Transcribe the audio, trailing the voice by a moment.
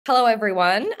Hello,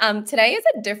 everyone. Today is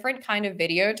a different kind of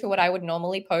video to what I would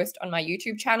normally post on my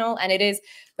YouTube channel, and it is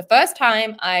the first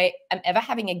time I am ever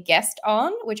having a guest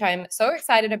on, which I'm so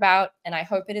excited about, and I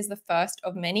hope it is the first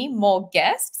of many more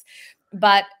guests.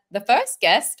 But the first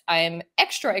guest I am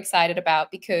extra excited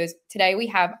about because today we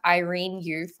have Irene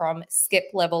Yu from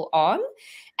Skiplevel on.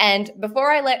 And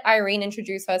before I let Irene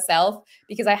introduce herself,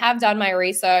 because I have done my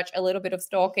research, a little bit of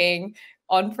stalking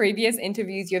on previous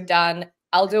interviews you've done,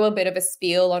 I'll do a bit of a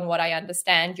spiel on what I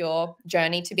understand your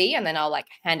journey to be, and then I'll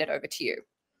hand it over to you.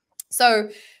 So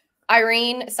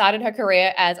Irene started her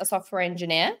career as a software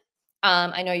engineer.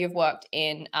 I know you've worked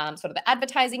in sort of the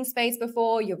advertising space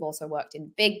before. You've also worked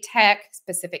in big tech,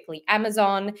 specifically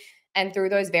Amazon. And through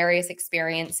those various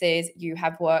experiences, you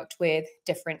have worked with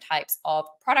different types of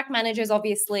product managers,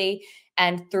 obviously.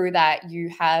 And through that, you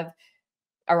have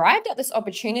arrived at this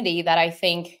opportunity that I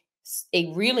think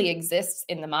it really exists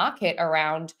in the market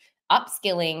around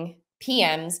upskilling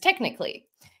PMs technically.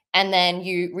 And then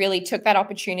you really took that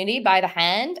opportunity by the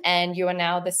hand, and you are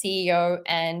now the CEO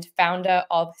and founder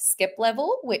of Skiplevel,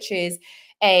 which is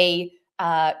a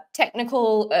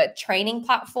technical training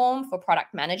platform for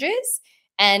product managers.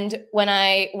 And when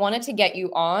I wanted to get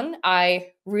you on,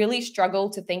 I really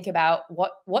struggled to think about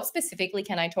what specifically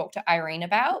can I talk to Irene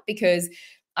about, because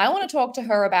I want to talk to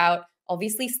her about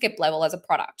obviously Skiplevel as a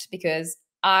product, because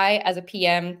I, as a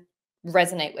PM,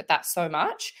 resonate with that so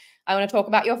much. I want to talk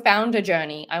about your founder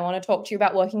journey. I want to talk to you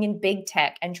about working in big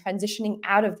tech and transitioning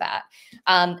out of that.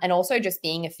 And also just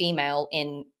being a female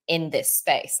in this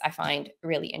space, I find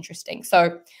really interesting.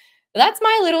 So that's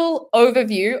my little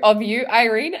overview of you,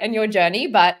 Irene, and your journey.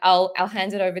 But I'll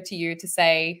hand it over to you to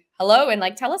say hello and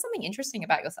tell us something interesting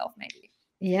about yourself, maybe.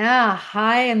 Yeah.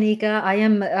 Hi, Anika. I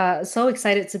am so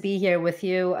excited to be here with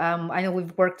you. I know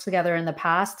we've worked together in the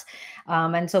past.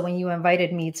 And so when you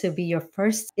invited me to be your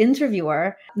first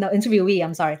interviewee,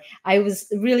 I'm sorry, I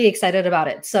was really excited about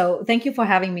it. So thank you for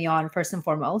having me on, first and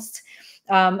foremost.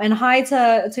 And hi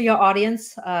to your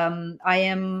audience. I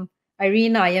am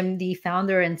Irene. I am the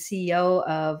founder and CEO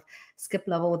of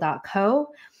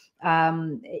skiplevel.co.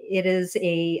 It is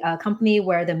a company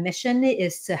where the mission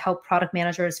is to help product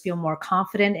managers feel more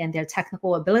confident in their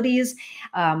technical abilities,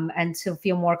 and to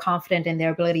feel more confident in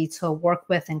their ability to work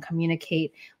with and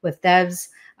communicate with devs,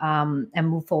 and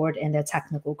move forward in their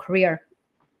technical career.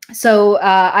 So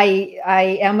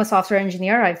I am a software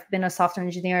engineer. I've been a software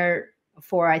engineer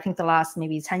for, I think, the last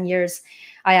maybe 10 years.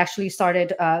 I actually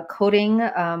started coding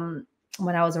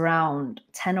when I was around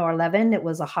 10 or 11. It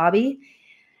was a hobby.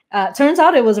 Turns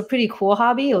out it was a pretty cool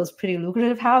hobby. It was pretty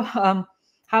lucrative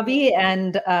hobby,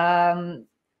 and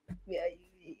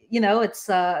it's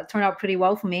turned out pretty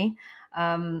well for me.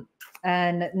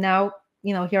 And now,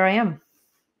 here I am.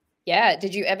 Yeah.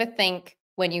 Did you ever think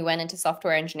when you went into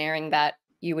software engineering that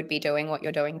you would be doing what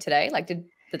you're doing today? Did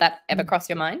that ever cross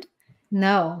your mind?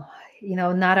 No,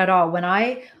 not at all. When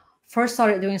I first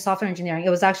started doing software engineering, it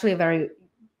was actually a very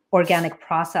organic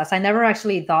process. I never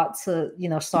actually thought to,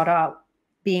 start out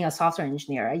being a software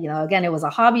engineer. Again, it was a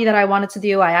hobby that I wanted to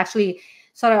do. I actually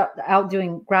started out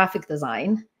doing graphic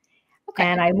design. Okay.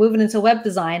 And I moved into web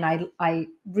design. I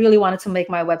really wanted to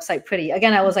make my website pretty.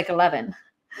 Again, I was like 11.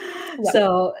 Yep.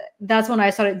 So that's when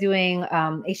I started doing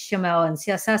HTML and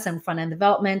CSS and front-end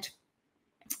development.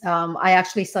 I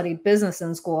actually studied business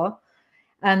in school.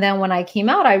 And then when I came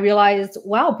out, I realized,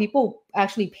 wow, people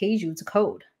actually paid you to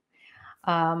code.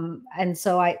 And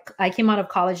so I came out of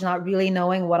college not really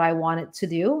knowing what I wanted to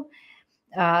do.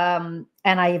 And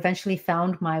I eventually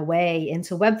found my way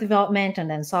into web development and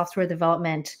then software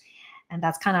development. And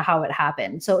that's kind of how it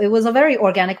happened. So it was a very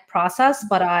organic process,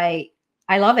 but I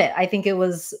love it. I think it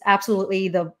was absolutely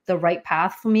the right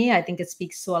path for me. I think it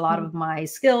speaks to a lot of my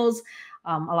skills,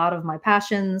 a lot of my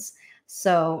passions.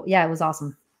 So yeah, it was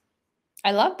awesome.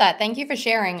 I love that. Thank you for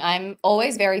sharing. I'm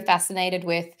always very fascinated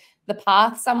with the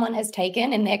path someone has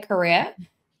taken in their career,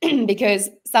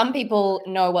 because some people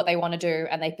know what they want to do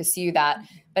and they pursue that,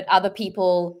 but other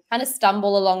people kind of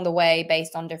stumble along the way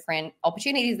based on different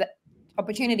opportunities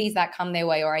that come their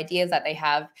way or ideas that they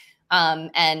have.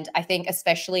 And I think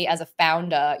especially as a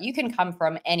founder, you can come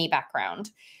from any background.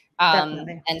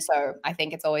 And so I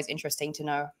think it's always interesting to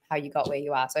know how you got where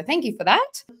you are. So thank you for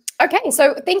that. Okay,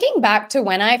 so thinking back to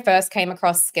when I first came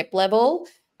across Skiplevel,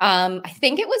 I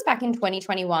think it was back in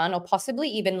 2021 or possibly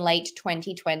even late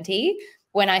 2020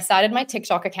 when I started my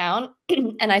TikTok account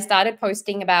and I started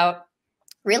posting about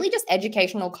really just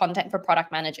educational content for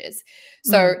product managers.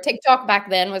 So TikTok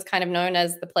back then was kind of known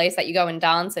as the place that you go and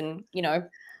dance and,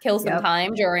 kill some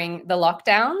time during the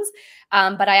lockdowns.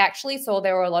 But I actually saw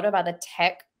there were a lot of other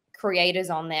tech creators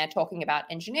on there talking about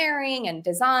engineering and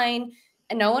design.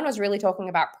 and no one was really talking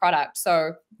about product.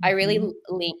 So I really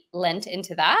lent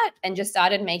into that and just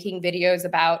started making videos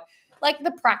about like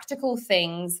the practical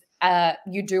things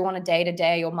you do on a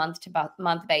day-to-day or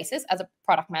month-to-month basis as a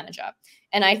product manager.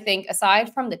 And I think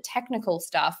aside from the technical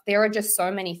stuff, there are just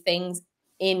so many things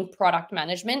in product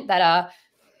management that are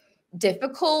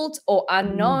difficult or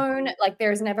unknown. Like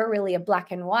there's never really a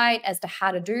black and white as to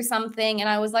how to do something. And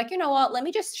I was like, you know what, let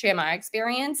me just share my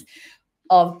experience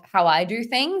of how I do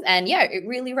things. And yeah, it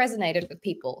really resonated with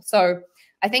people. So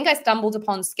I think I stumbled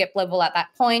upon Skiplevel at that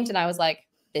point, and I was like,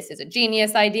 this is a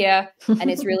genius idea. And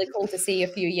it's really cool to see a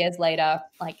few years later,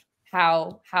 like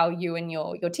how you and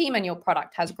your team and your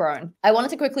product has grown. I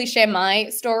wanted to quickly share my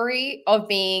story of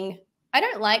being, I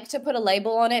don't like to put a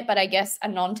label on it, but I guess a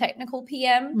non-technical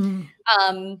PM.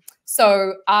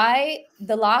 So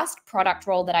the last product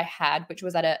role that I had, which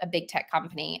was at a big tech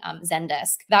company,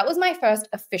 Zendesk, that was my first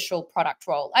official product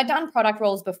role. I'd done product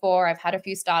roles before. I've had a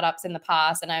few startups in the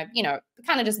past, and I,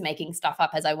 kind of just making stuff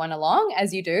up as I went along,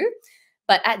 as you do.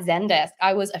 But at Zendesk,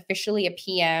 I was officially a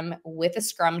PM with a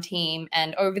Scrum team.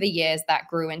 And over the years, that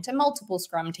grew into multiple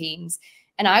Scrum teams.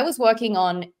 And I was working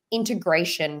on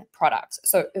integration products.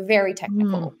 So very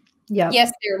technical. Yeah.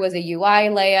 Yes, there was a UI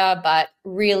layer, but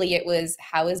really it was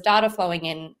how is data flowing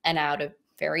in and out of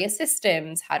various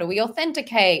systems? How do we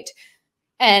authenticate?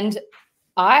 And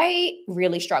I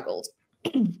really struggled.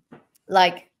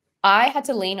 Like I had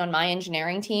to lean on my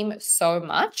engineering team so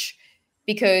much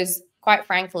because quite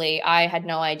frankly, I had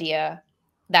no idea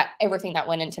that everything that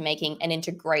went into making an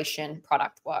integration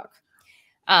product work.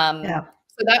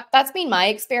 So that's been my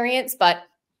experience, but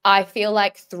I feel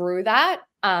like through that,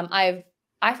 I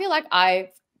feel like I've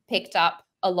picked up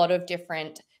a lot of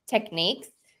different techniques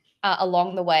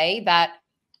along the way that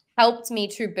helped me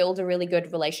to build a really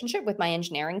good relationship with my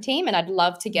engineering team. And I'd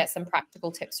love to get some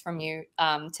practical tips from you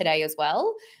today as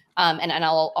well. And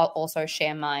I'll also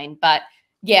share mine. But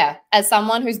yeah, as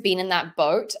someone who's been in that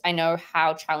boat, I know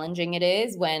how challenging it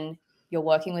is when you're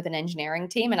working with an engineering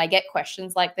team. And I get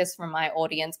questions like this from my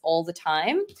audience all the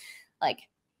time. Like,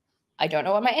 I don't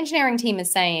know what my engineering team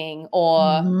is saying,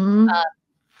 or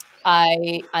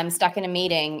I'm stuck in a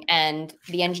meeting and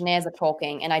the engineers are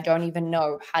talking and I don't even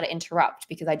know how to interrupt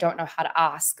because I don't know how to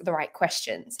ask the right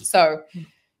questions. So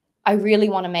I really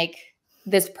want to make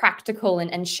this practical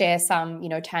and share some,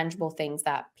 tangible things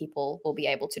that people will be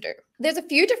able to do. There's a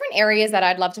few different areas that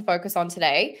I'd love to focus on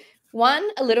today. One,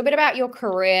 a little bit about your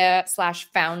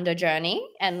career/founder journey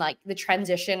and like the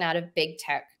transition out of big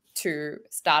tech to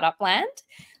startup land.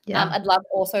 Yeah. I'd love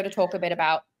also to talk a bit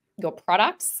about your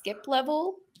product,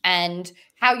 Skiplevel, and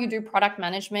how you do product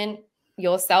management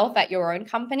yourself at your own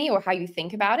company or how you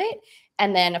think about it.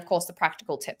 And then, of course, the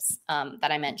practical tips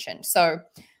that I mentioned. So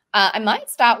I might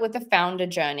start with the founder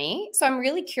journey. So I'm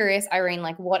really curious, Irene,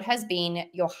 like what has been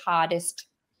your hardest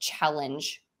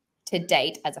challenge to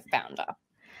date as a founder?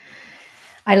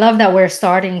 I love that we're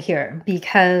starting here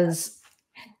because,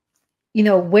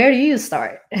 where do you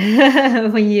start?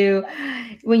 when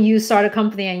you start a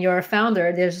company and you're a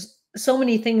founder, there's so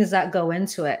many things that go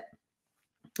into it.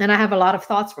 And I have a lot of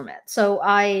thoughts from it. So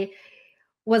I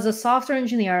was a software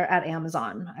engineer at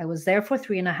Amazon. I was there for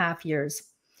 3.5 years.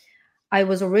 I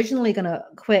was originally going to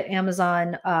quit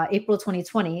Amazon April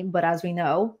 2020, but as we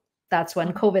know, that's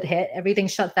when COVID hit, everything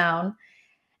shut down.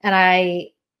 And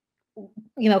I,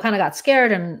 kind of got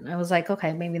scared and I was like,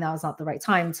 okay, maybe now is not the right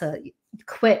time to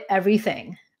quit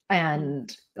everything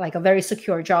and like a very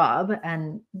secure job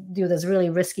and do this really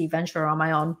risky venture on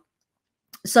my own.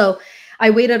 So I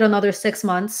waited another 6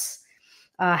 months,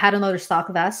 had another stock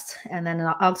vest, and then in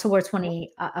October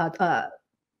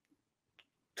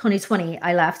 2020,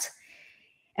 I left.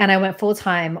 And I went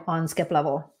full-time on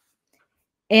Skiplevel.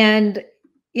 And,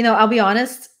 I'll be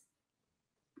honest,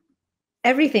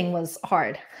 everything was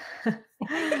hard.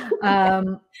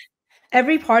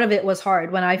 Every part of it was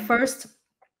hard. When I first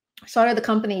started the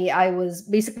company, I was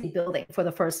basically building for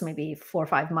the first maybe 4 or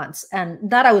 5 months. And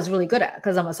that I was really good at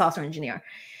because I'm a software engineer.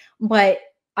 But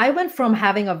I went from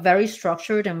having a very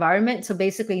structured environment to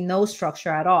basically no structure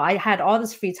at all. I had all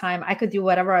this free time. I could do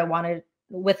whatever I wanted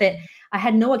with it. I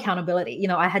had no accountability.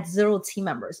 I had 0 team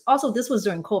members. Also, this was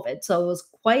during COVID. So it was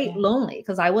quite lonely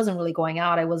because I wasn't really going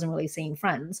out. I wasn't really seeing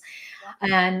friends.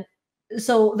 And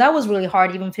so that was really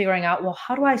hard, even figuring out, well,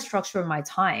 how do I structure my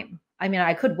time? I mean,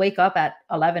 I could wake up at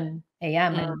 11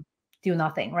 a.m. and do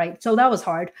nothing, right? So that was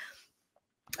hard.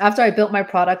 After I built my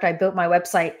product, I built my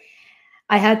website,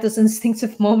 I had this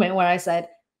instinctive moment where I said,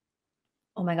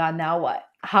 oh my God, now what?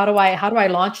 How do I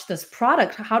launch this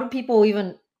product? How do people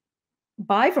even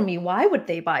buy from me? Why would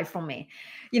they buy from me?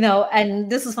 And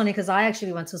this is funny because I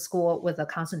actually went to school with a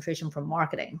concentration from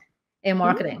marketing. in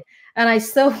marketing. And I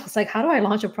still was like, how do I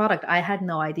launch a product? I had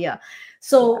no idea.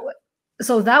 So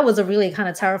that was a really kind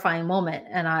of terrifying moment.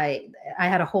 And I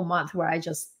had a whole month where I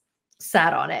just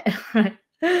sat on it. Right.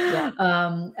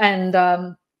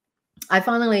 I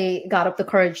finally got up the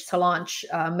courage to launch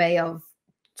May of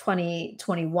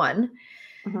 2021.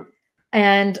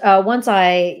 And once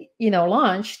I,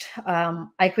 launched,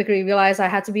 I quickly realized I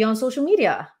had to be on social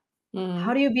media.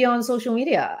 How do you be on social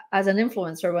media as an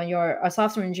influencer when you're a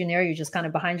software engineer? You're just kind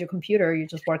of behind your computer. You're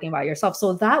just working by yourself.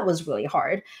 So that was really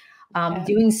hard.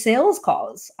 Doing sales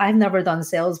calls. I've never done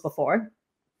sales before.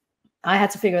 I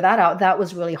had to figure that out. That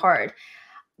was really hard.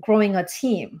 Growing a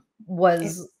team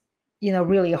was,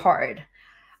 really hard.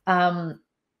 But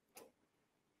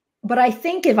I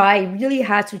think if I really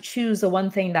had to choose the one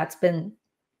thing that's been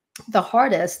the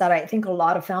hardest, that I think a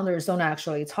lot of founders don't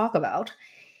actually talk about,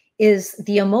 is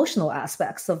the emotional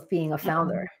aspects of being a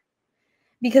founder.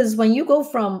 Because when you go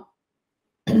from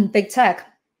big tech,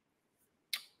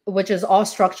 which is all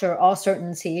structure, all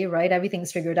certainty, right?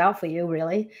 Everything's figured out for you,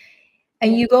 really.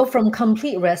 And you go from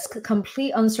complete risk,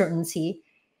 complete uncertainty.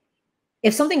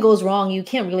 If something goes wrong, you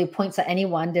can't really point to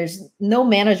anyone. There's no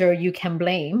manager you can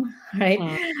blame, right?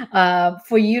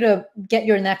 For you to get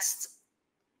your next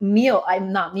meal,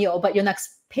 but your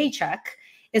next paycheck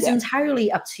is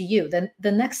entirely up to you.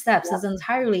 The next steps is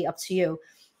entirely up to you.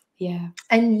 Yeah.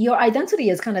 And your identity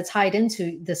is kind of tied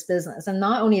into this business. And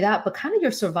not only that, but kind of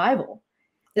your survival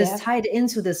is tied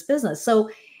into this business.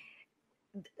 So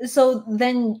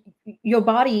then your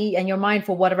body and your mind,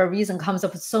 for whatever reason, comes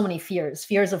up with so many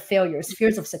fears of failures,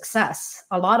 fears of success,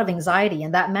 a lot of anxiety,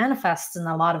 and that manifests in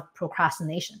a lot of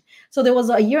procrastination. So there was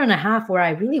a year and a half where I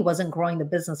really wasn't growing the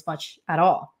business much at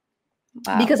all.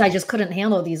 Wow. Because I just couldn't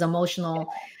handle these emotional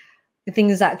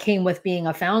things that came with being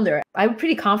a founder. I would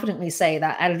pretty confidently say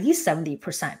that at least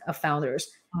 70% of founders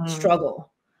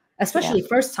struggle, especially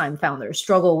first-time founders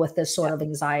struggle with this sort of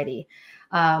anxiety.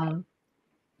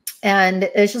 And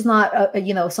it's just not,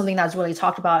 something that's really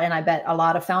talked about. And I bet a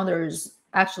lot of founders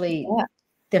actually,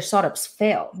 their startups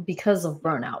fail because of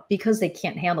burnout, because they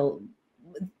can't handle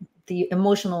the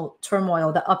emotional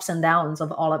turmoil, the ups and downs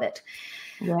of all of it.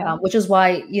 Which is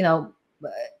why,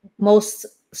 most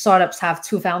startups have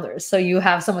two founders. So you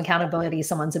have some accountability,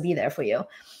 someone to be there for you.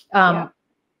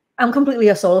 I'm completely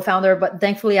a solo founder, but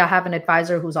thankfully I have an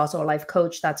advisor who's also a life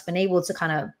coach that's been able to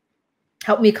kind of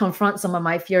help me confront some of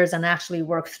my fears and actually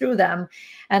work through them.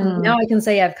 And now I can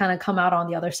say I've kind of come out on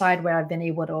the other side where I've been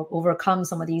able to overcome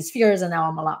some of these fears, and now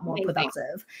I'm a lot more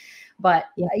productive. But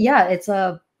it's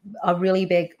a really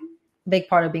big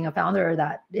part of being a founder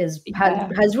that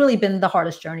has really been the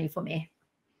hardest journey for me.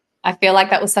 I feel like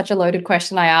that was such a loaded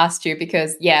question I asked you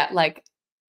because, like,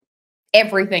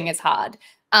 everything is hard.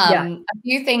 A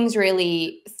few things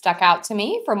really stuck out to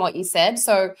me from what you said.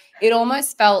 So it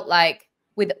almost felt like,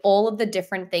 with all of the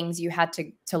different things you had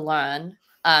to learn,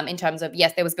 in terms of,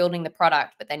 yes, there was building the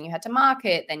product, but then you had to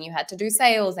market, then you had to do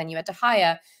sales, then you had to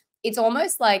hire. It's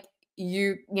almost like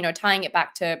tying it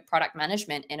back to product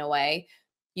management in a way,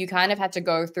 you kind of had to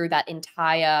go through that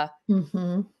entire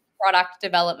product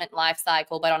development life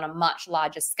cycle, but on a much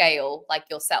larger scale, like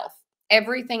yourself.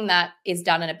 Everything that is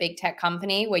done in a big tech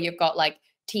company where you've got like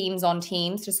teams on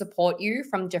teams to support you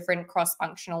from different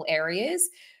cross-functional areas,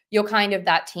 you're kind of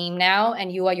that team now,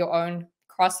 and you are your own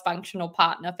cross-functional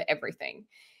partner for everything.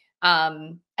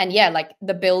 And like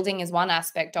the building is one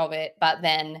aspect of it, but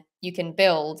then you can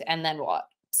build, and then what?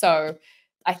 So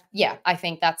I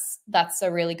think that's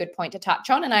a really good point to touch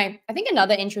on. And I think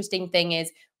another interesting thing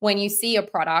is when you see a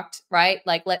product, right?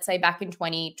 Like, let's say back in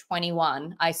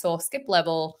 2021, I saw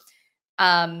Skiplevel.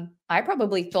 I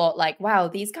probably thought like, wow,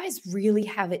 these guys really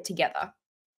have it together.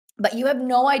 But you have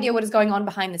no idea what is going on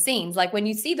behind the scenes. Like, when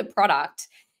you see the product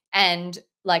and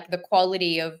like the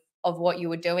quality of what you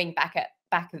were doing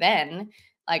back then,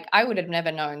 like, I would have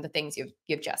never known the things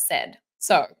you've just said.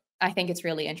 So I think it's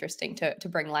really interesting to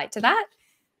bring light to that.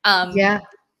 And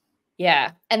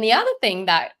the other thing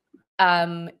that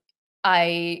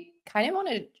I kind of want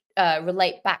to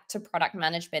relate back to product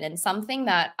management, and something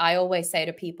that I always say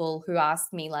to people who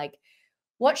ask me, like,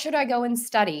 what should I go and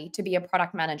study to be a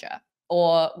product manager?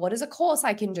 Or what is a course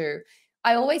I can do?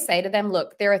 I always say to them,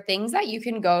 look, there are things that you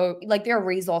can go, like, there are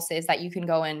resources that you can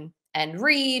go and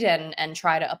read and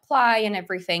try to apply and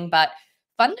everything. But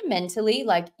fundamentally,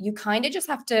 like, you kind of just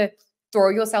have to throw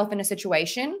yourself in a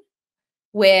situation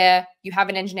where you have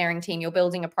an engineering team, you're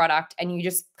building a product, and you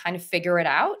just kind of figure it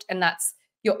out. And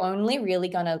you're only really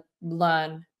going to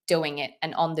learn doing it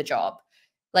and on the job.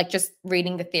 Like, just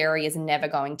reading the theory is never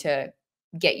going to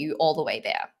get you all the way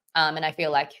there. And I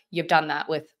feel like you've done that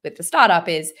with the startup,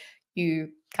 is you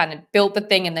kind of built the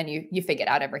thing and then you figured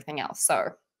out everything else. So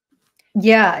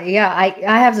yeah,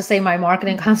 I have to say my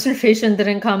marketing concentration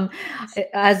didn't come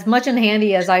as much in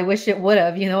handy as I wish it would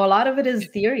have. You know, a lot of it is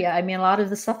theory. I mean, a lot of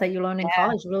the stuff that you learn in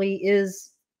college really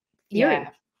is theory.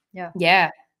 Yeah. Yeah.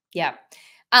 Yeah.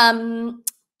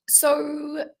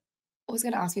 So I was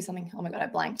going to ask you something. Oh my God, I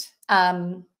blanked. I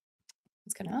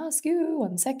was going to ask you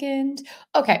 1 second.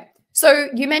 Okay. So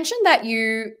you mentioned that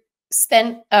you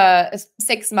spent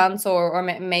 6 months or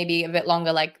maybe a bit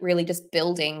longer, like really just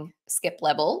building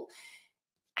Skiplevel.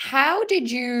 How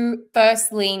did you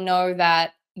firstly know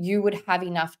that you would have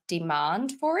enough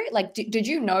demand for it? Like, did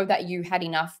you know that you had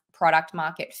enough product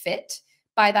market fit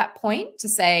by that point to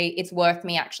say it's worth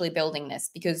me actually building this?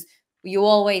 Because you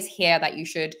always hear that you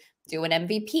should do an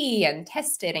MVP and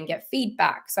test it and get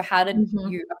feedback. So how did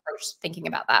you approach thinking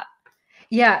about that?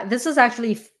 Yeah, this is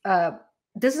actually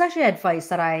advice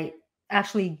that I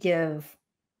actually give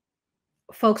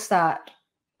folks that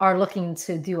are looking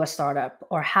to do a startup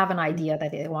or have an idea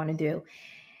that they want to do.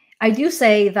 I do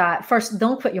say that first,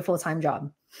 don't quit your full-time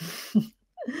job.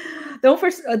 Don't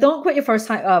quit your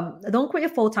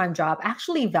full-time job.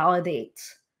 Actually validate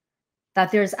that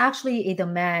there's actually a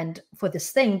demand for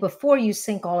this thing before you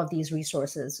sink all of these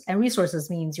resources. And resources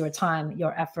means your time,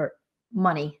 your effort,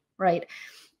 money, right?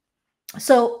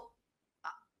 So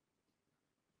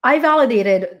I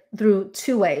validated through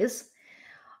 2 ways.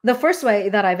 The first way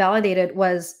that I validated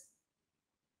was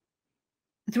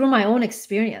through my own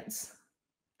experience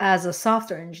as a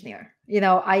software engineer. You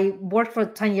know, I worked for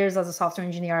 10 years as a software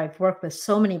engineer. I've worked with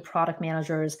so many product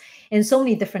managers in so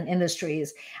many different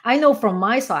industries. I know from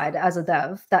my side as a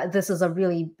dev that this is a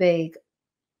really big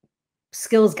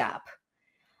skills gap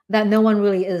that no one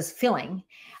really is filling,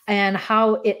 and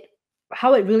how it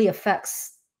really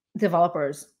affects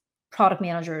developers, product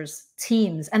managers,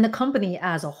 teams, and the company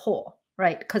as a whole,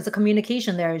 right? Because the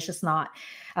communication there is just not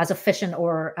as efficient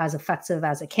or as effective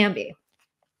as it can be.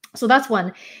 So that's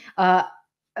one.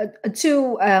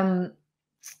 Two,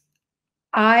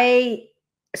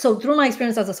 so through my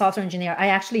experience as a software engineer, I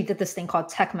actually did this thing called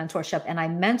tech mentorship, and I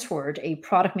mentored a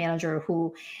product manager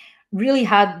who really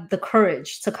had the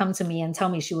courage to come to me and tell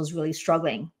me she was really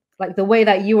struggling, like the way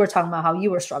that you were talking about how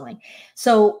you were struggling.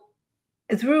 So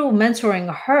through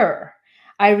mentoring her,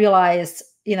 I realized,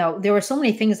 you know, there were so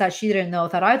many things that she didn't know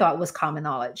that I thought was common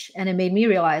knowledge. And it made me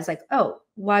realize, like, oh,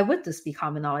 why would this be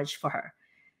common knowledge for her?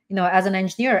 You know, as an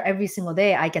engineer, every single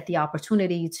day I get the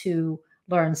opportunity to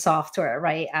learn software,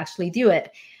 right? Actually do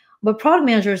it. But product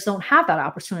managers don't have that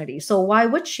opportunity. So why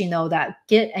would she know that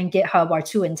Git and GitHub are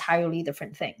 2 entirely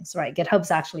different things, right? GitHub's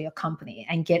actually a company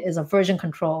and Git is a version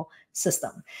control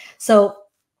system. So,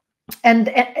 and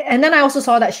then I also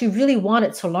saw that she really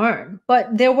wanted to learn,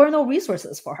 but there were no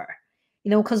resources for her, you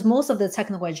know, because most of the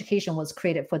technical education was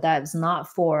created for devs, not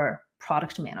for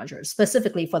product managers,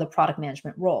 specifically for the product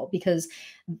management role, because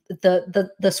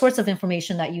the sorts of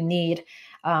information that you need,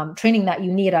 training that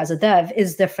you need as a dev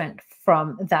is different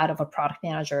from that of a product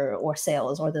manager or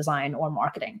sales or design or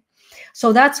marketing.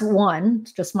 So that's one,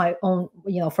 just my own,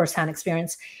 you know, firsthand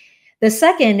experience. The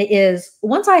second is,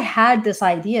 once I had this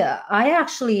idea, I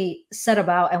actually set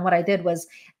about, and what I did was,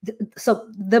 so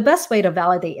the best way to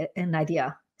validate an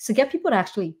idea is to get people to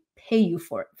actually pay you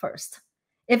for it first.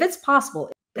 If it's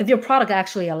possible, if your product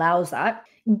actually allows that,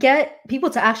 get people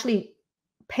to actually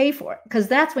pay for it, because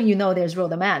that's when you know there's real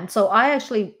demand. So I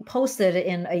actually posted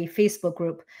in a Facebook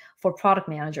group for product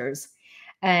managers.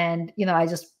 And, you know, I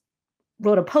just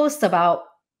wrote a post about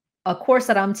a course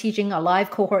that I'm teaching, a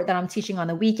live cohort that I'm teaching on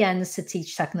the weekends to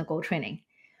teach technical training.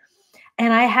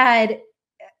 And I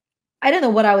don't know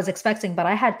what I was expecting, but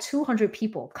I had 200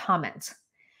 people comment.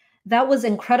 That was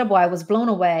incredible. I was blown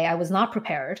away. I was not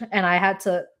prepared. And I had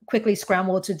to quickly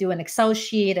scramble to do an Excel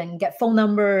sheet and get phone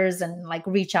numbers and like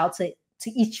reach out to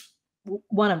each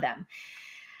one of them.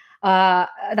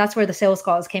 That's where the sales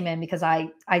calls came in, because I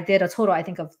did a total, I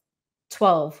think, of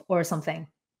 12 or something.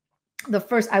 The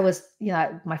first, I was, you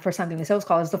know, my first time doing sales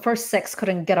calls, the first 6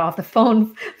 couldn't get off the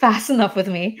phone fast enough with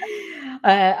me.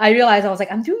 I realized, I was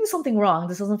like, I'm doing something wrong.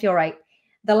 This doesn't feel right.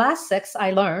 The last 6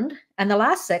 I learned, and the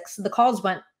last 6, the calls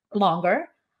went longer,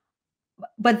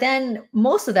 but then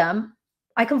most of them,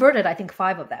 I converted, I think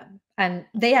 5 of them. And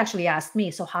they actually asked me,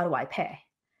 so how do I pay?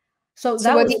 So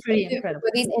that was pretty incredible.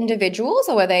 Were these individuals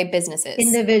or were they businesses?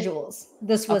 Individuals.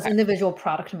 This was individual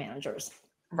product managers.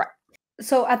 Right.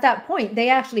 So at that point, they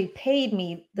actually paid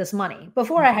me this money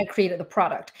before I had created the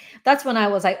product. That's when I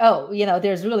was like, oh, you know,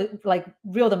 there's really like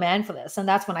real demand for this. And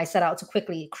that's when I set out to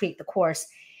quickly create the course.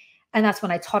 And that's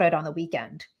when I taught it on the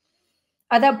weekend.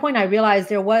 At that point, I realized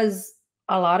there was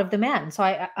a lot of demand. So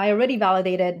I already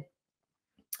validated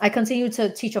I continued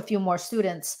to teach a few more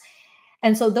students.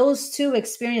 And so those two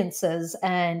experiences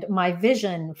and my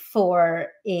vision for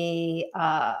a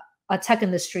tech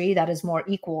industry that is more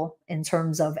equal in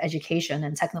terms of education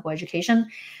and technical education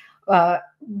uh,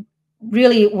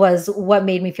 really was what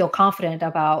made me feel confident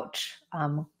about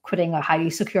quitting a highly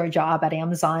secure job at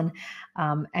Amazon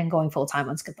and going full-time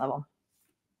on Skiplevel.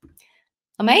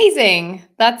 Amazing.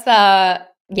 That's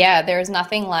yeah, there is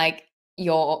nothing like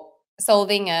you're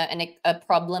solving a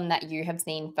problem that you have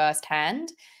seen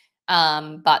firsthand,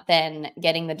 but then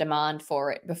getting the demand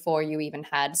for it before you even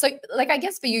had. So like I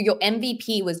guess for you, your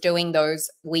MVP was doing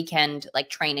those weekend like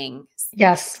training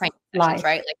sessions, live.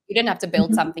 right? Like you didn't have to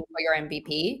build something for your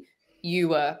MVP.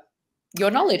 Your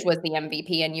knowledge was the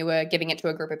MVP and you were giving it to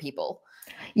a group of people.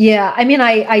 Yeah, I mean,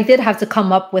 I did have to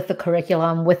come up with the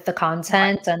curriculum, with the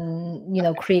content,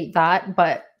 and create that.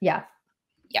 But yeah.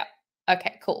 Yeah.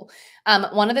 Okay, cool.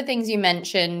 One of the things you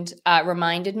mentioned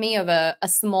reminded me of a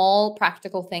small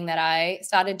practical thing that I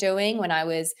started doing when I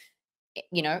was,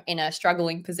 in a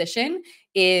struggling position,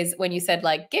 is when you said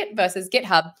like Git versus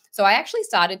GitHub. So I actually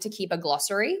started to keep a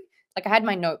glossary. Like I had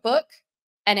my notebook,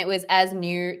 and it was as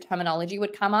new terminology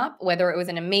would come up, whether it was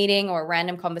in a meeting or a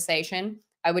random conversation,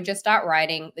 I would just start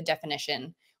writing the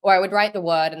definition, or I would write the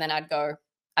word and then I'd go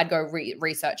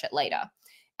research it later.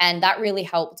 And that really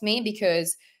helped me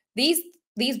because these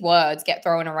words get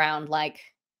thrown around like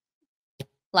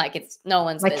it's no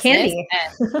one's like business. Candy.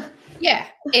 And yeah,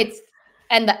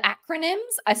 and the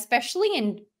acronyms, especially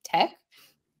in tech,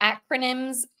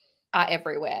 acronyms are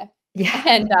everywhere. Yeah.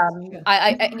 And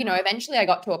I eventually I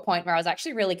got to a point where I was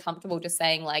actually really comfortable just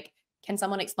saying like, can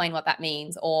someone explain what that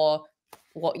means? Or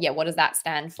what does that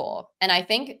stand for? And I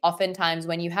think oftentimes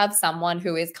when you have someone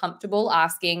who is comfortable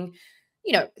asking,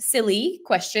 silly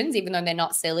questions, even though they're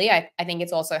not silly, I think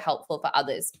it's also helpful for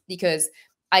others, because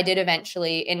I did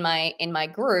eventually in my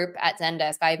group at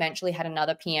Zendesk, I eventually had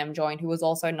another PM join who was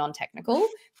also non-technical.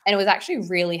 And it was actually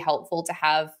really helpful to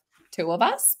have two of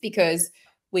us because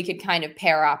we could kind of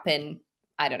pair up and,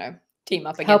 I don't know, team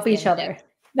up against help each other.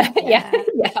 Yeah,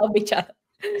 help each other.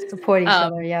 Support each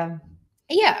other, yeah.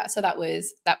 Yeah, so that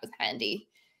was handy.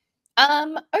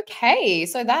 Okay,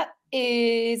 so that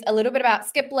is a little bit about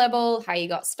Skiplevel, how you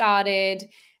got started,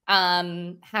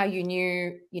 how you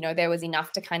knew, there was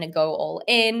enough to kind of go all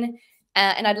in.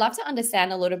 And I'd love to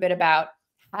understand a little bit about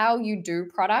how you do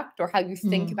product or how you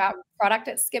think about product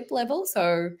at Skiplevel.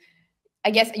 So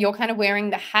I guess you're kind of wearing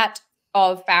the hat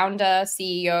of founder,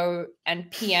 CEO, and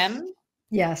PM.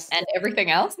 Yes. And everything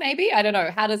else, maybe? I don't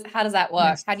know. How does that work?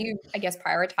 Yes. How do you, I guess,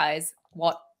 prioritize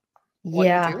what you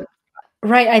do?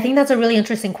 Right. I think that's a really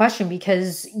interesting question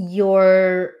because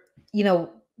the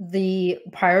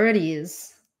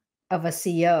priorities of a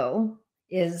CEO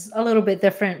is a little bit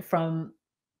different from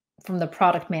the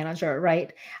product manager,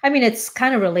 right? I mean, it's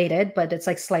kind of related, but it's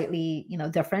like slightly,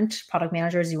 different. Product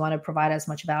managers, you want to provide as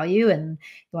much value and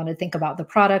you want to think about the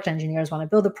product. Engineers want to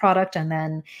build the product. And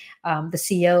then the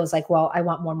CEO is like, well, I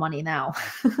want more money now.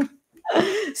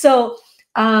 So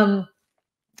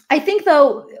I think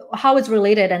though, how it's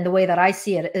related and the way that I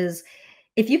see it is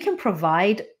if you can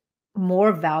provide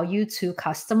more value to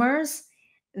customers,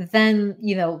 then,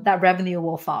 that revenue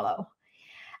will follow.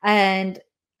 And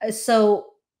so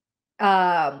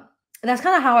that's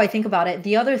kind of how I think about it.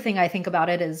 The other thing I think about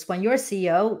it is when you're a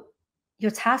CEO,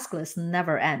 your task list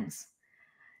never ends.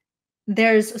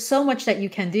 There's so much that you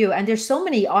can do. And there's so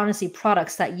many, honestly,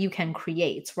 products that you can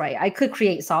create, right? I could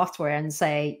create software and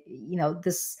say,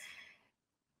 this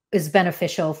is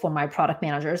beneficial for my product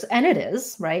managers. And it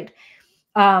is, right?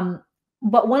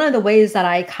 But one of the ways that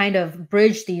I kind of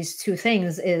bridge these two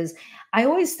things is I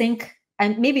always think,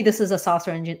 and maybe this is a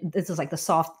software engine, this is like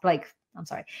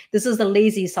this is the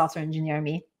lazy software engineer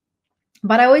me.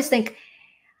 But I always think,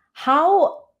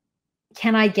 how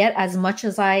can I get as much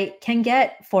as I can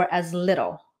get for as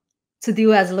little, to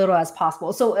do as little as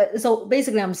possible? So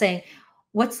basically I'm saying,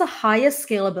 what's the highest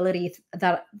scalability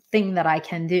thing that I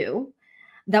can do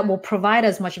that will provide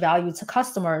as much value to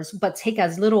customers, but take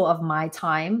as little of my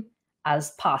time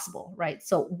as possible, right?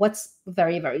 So what's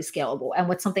very, very scalable and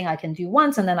what's something I can do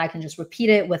once and then I can just repeat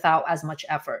it without as much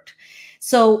effort.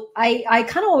 So I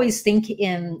kind of always think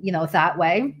in, that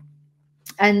way.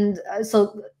 And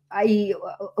so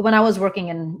when I was working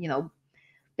in,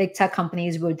 big tech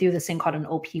companies, we would do this thing called an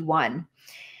OP1.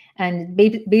 And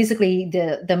basically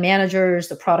the managers,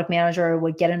 the product manager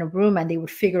would get in a room and they would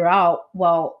figure out,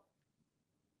 well,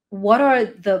 what are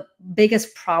the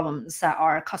biggest problems that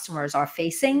our customers are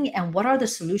facing, and what are the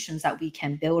solutions that we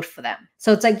can build for them?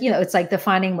 So it's like, it's like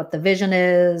defining what the vision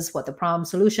is, what the problem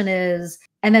solution is,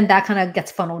 and then that kind of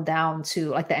gets funneled down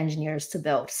to like the engineers to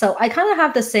build. So I kind of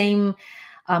have the same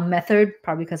method,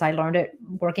 probably because I learned it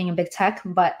working in big tech.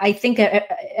 But I think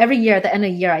every year at the end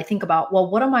of the year, I think about, well,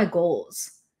 what are my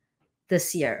goals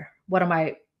this year? What are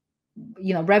my,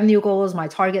 revenue goals, my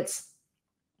targets?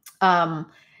 And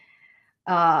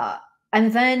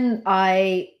then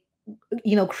I,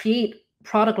 create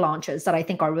product launches that I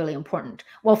think are really important.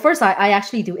 Well, first, I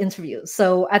actually do interviews.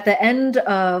 So at the end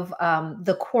of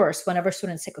the course, whenever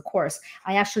students take a course,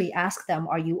 I actually ask them,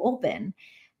 are you open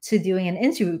to doing an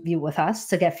interview with us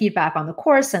to get feedback on the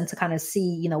course and to kind of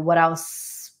see, what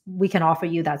else we can offer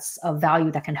you that's of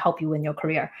value that can help you in your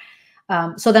career.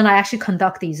 So then I actually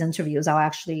conduct these interviews. I'll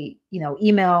actually,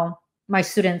 email my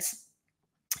students,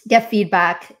 get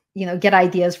feedback, get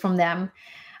ideas from them,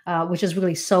 which is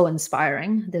really so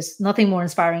inspiring. There's nothing more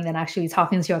inspiring than actually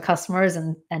talking to your customers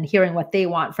and hearing what they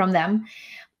want from them.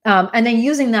 And then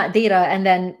using that data, and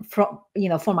then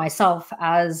for myself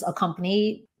as a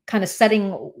company, kind of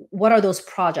setting what are those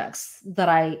projects that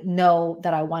I know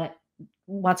that I want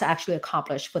to actually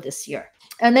accomplish for this year.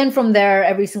 And then from there,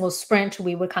 every single sprint,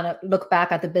 we would kind of look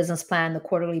back at the business plan, the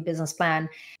quarterly business plan,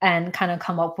 and kind of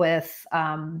come up with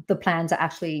the plan to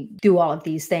actually do all of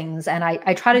these things. And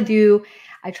I try to do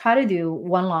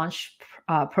one launch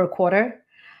per quarter.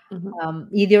 Mm-hmm.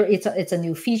 Either it's a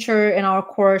new feature in our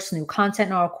course, new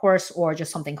content in our course, or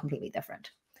just something completely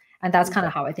different. And that's kind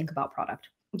of how I think about product.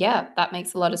 Yeah, that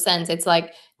makes a lot of sense. It's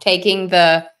like taking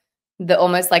the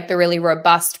almost like the really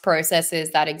robust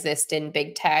processes that exist in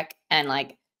big tech and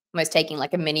like almost taking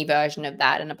like a mini version of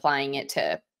that and applying it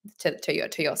to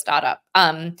your startup.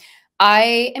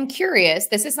 I am curious.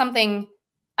 This is something,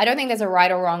 I don't think there's a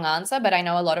right or wrong answer, but I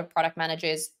know a lot of product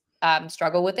managers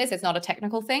struggle with this. It's not a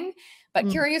technical thing, but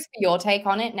curious for your take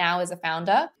on it now as a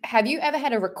founder. Have you ever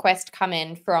had a request come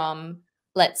in from,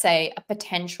 let's say, a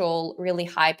potential really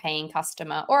high paying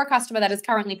customer or a customer that is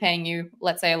currently paying you,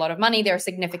 let's say, a lot of money? They're a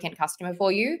significant customer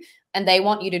for you and they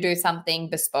want you to do something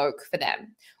bespoke for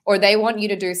them, or they want you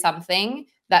to do something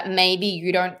that maybe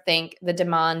you don't think the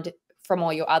demand from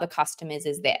all your other customers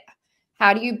is there.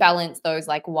 How do you balance those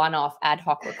like one-off ad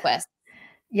hoc requests?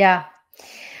 Yeah,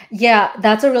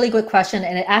 that's a really good question.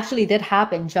 And it actually did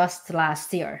happen just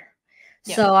last year.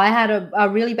 Yeah. So I had a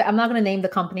really I'm not going to name the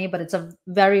company, but it's a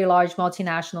very large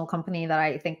multinational company that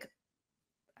I think,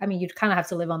 you'd kind of have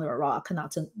to live under a rock not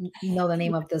to know the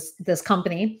name of this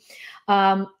company.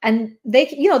 And they,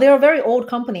 they're a very old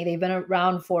company. They've been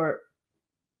around for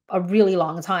a really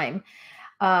long time.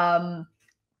 And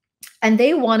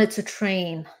they wanted to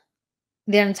train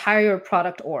their entire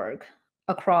product org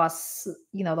across,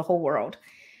 the whole world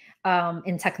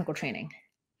in technical training.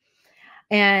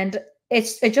 And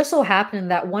it just so happened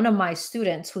that one of my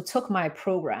students who took my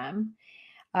program,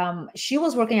 she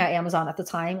was working at Amazon at the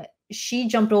time. She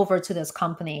jumped over to this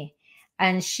company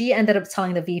and she ended up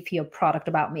telling the VP of product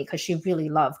about me because she really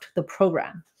loved the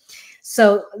program.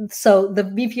 So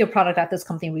the VP of product at this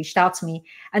company reached out to me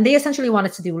and they essentially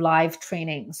wanted to do live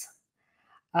trainings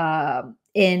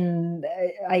in,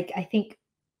 I think,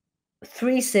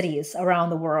 3 cities around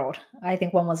the world. I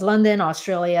think one was London,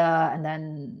 Australia, and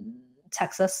then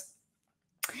Texas.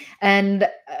 And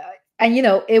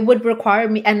it would require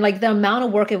me, and like the amount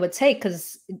of work it would take,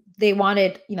 because they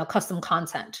wanted, custom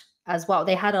content as well.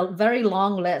 They had a very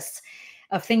long list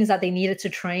of things that they needed to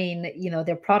train,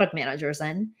 their product managers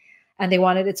in, and they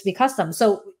wanted it to be custom.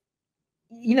 So,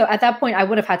 at that point, I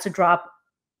would have had to drop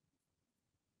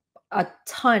a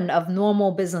ton of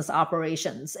normal business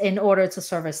operations in order to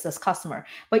service this customer.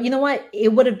 But you know what?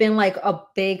 It would have been like a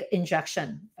big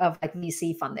injection of like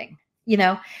VC funding,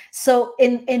 So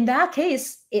in that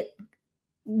case, it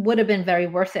would have been very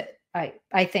worth it.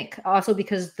 I think also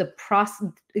because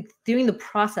during the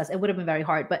process, it would have been very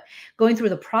hard, but going through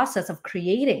the process of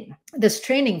creating this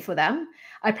training for them,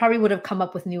 I probably would have come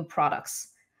up with new products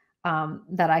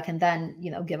that I can then,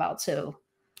 give out to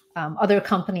other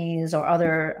companies or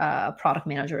other product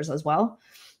managers as well.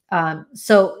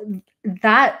 So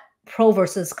that pro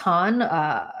versus con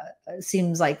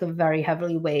seems like a very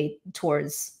heavily weighed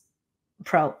towards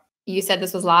pro. You said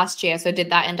this was last year. So did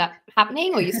that end up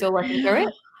happening or are you still working through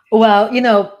it? Well,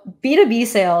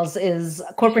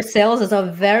 B2B corporate sales is a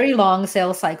very long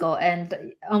sales cycle.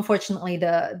 And unfortunately,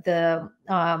 the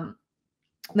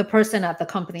person at the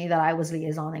company that I was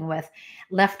liaisoning with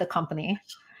left the company.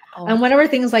 Oh. And whenever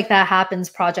things like that happens,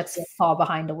 projects fall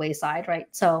behind the wayside, right?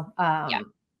 So okay.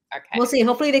 We'll see.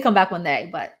 Hopefully they come back one day,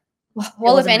 but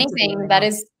well, if anything, that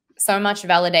is so much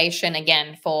validation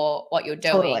again for what you're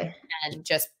doing. Totally. And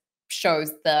just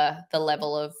shows the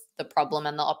level of the problem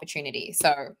and the opportunity.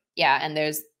 So yeah, and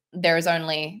there's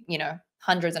only, you know,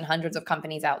 hundreds and hundreds of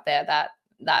companies out there that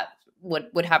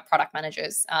would have product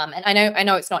managers. And I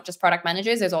know it's not just product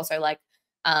managers. There's also like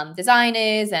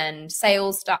designers and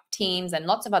sales teams and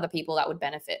lots of other people that would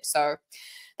benefit. So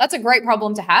that's a great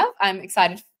problem to have. I'm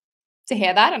excited to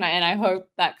hear that, and I hope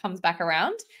that comes back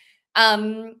around.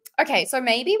 Okay, so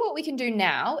maybe what we can do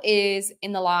now is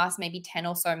in the last maybe 10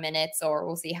 or so minutes, or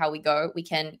we'll see how we go, we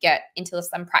can get into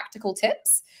some practical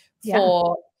tips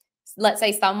for, let's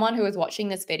say, someone who is watching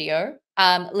this video.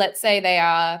 Let's say they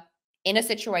are in a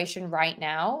situation right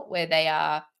now where they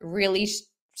are really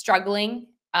struggling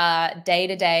day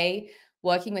to day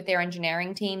working with their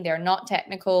engineering team. They're not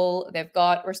technical. They've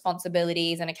got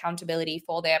responsibilities and accountability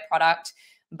for their product,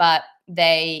 but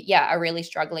they, are really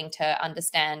struggling to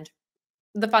understand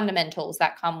the fundamentals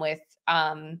that come with,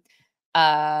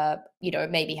 you know,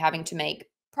 maybe having to make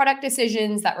product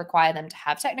decisions that require them to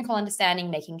have technical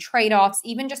understanding, making trade-offs,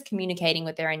 even just communicating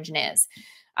with their engineers.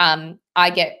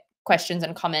 I get questions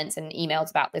and comments and emails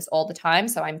about this all the time,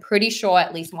 so I'm pretty sure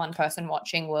at least one person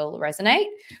watching will resonate.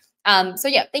 So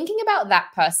yeah, thinking about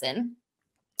that person,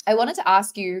 I wanted to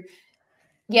ask you,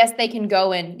 yes, they can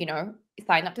go and, you know,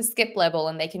 sign up to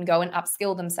Skiplevel and they can go and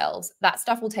upskill themselves. That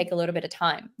stuff will take a little bit of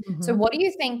time. So what do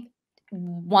you think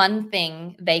one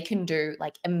thing they can do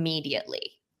like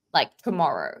immediately, like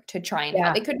tomorrow, to try and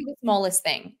help? It could be the smallest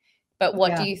thing, but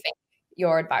what do you think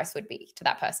your advice would be to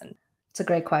that person? It's a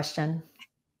great question.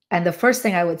 And the first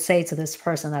thing I would say to this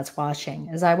person that's watching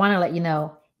is I want to let you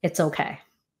know it's okay.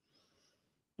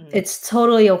 It's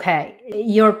totally okay.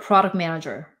 You're a product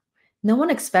manager. No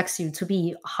one expects you to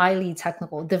be highly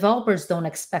technical. Developers don't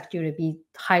expect you to be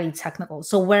highly technical.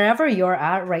 So wherever you're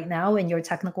at right now in your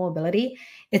technical ability,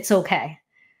 it's okay.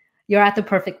 You're at the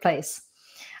perfect place.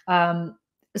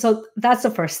 So that's the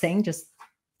first thing. Just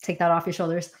take that off your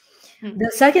shoulders.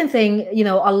 The second thing, you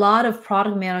know, a lot of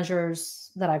product managers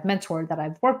that I've mentored, that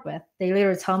I've worked with, they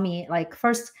later tell me, like,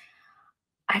 first,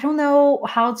 I don't know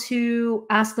how to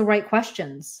ask the right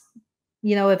questions.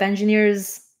 You know, if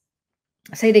engineers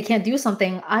say they can't do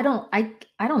something, I don't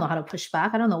know how to push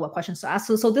back. I don't know what questions to ask.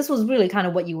 So this was really kind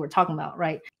of what you were talking about,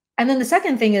 right? And then the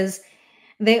second thing is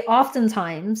they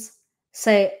oftentimes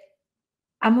say,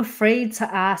 I'm afraid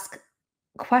to ask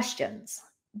questions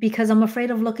because I'm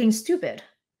afraid of looking stupid,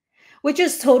 which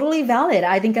is totally valid.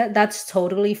 I think that's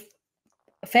totally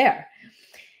fair.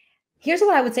 Here's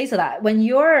what I would say to that. When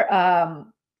you're,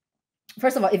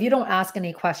 first of all, if you don't ask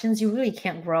any questions, you really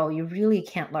can't grow. You really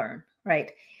can't learn,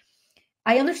 right?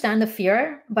 I understand the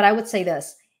fear, but I would say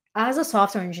this, as a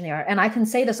software engineer, and I can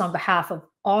say this on behalf of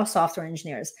all software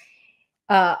engineers,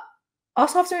 don't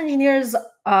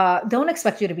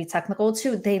expect you to be technical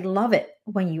too. They love it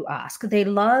when you ask. They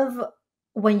love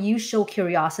when you show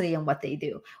curiosity in what they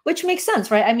do, which makes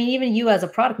sense, right? I mean, even you as a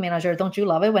product manager, don't you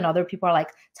love it when other people are like,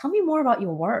 tell me more about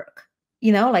your work?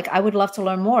 You know, like, I would love to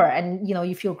learn more. And, you know,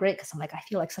 you feel great because I'm like, I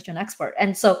feel like such an expert.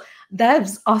 And so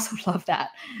devs also love that.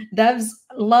 Devs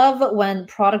love when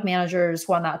product managers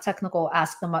who are not technical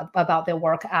ask them about their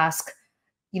work, ask,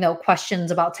 you know,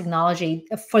 questions about technology.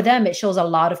 For them, it shows a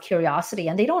lot of curiosity,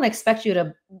 and they don't expect you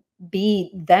to be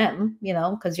them, you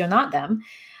know, because you're not them.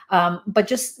 But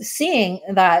just seeing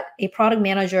that a product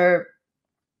manager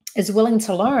is willing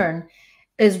to learn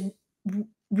is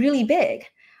really big.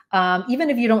 Even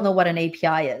if you don't know what an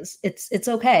API is, it's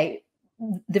okay.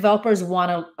 Developers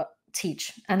want to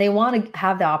teach, and they want to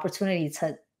have the opportunity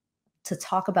to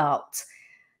talk about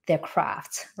their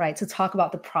craft, right? To talk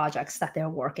about the projects that they're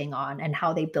working on and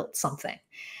how they built something.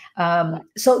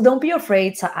 So don't be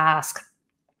afraid to ask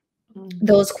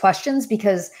those questions,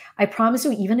 because I promise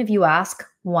you, even if you ask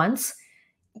once,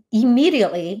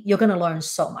 immediately you're going to learn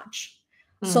so much.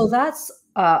 So that's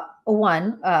the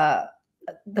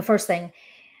first thing.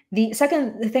 The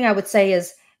second thing I would say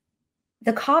is,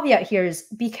 the caveat here is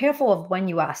be careful of when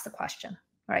you ask the question,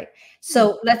 right?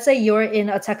 So let's say you're in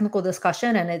a technical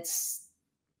discussion and it's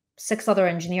 6 other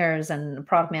engineers and a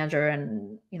product manager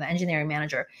and, you know, engineering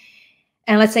manager.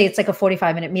 And let's say it's like a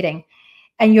 45-minute meeting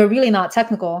and you're really not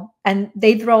technical, and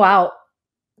they throw out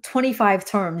 25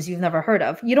 terms you've never heard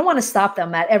of. You don't want to stop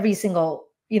them at every single,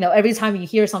 you know, every time you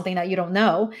hear something that you don't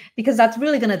know, because that's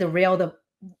really going to derail the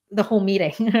whole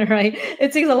meeting, right?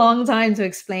 It takes a long time to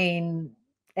explain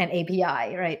an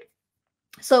API, right?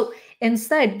 So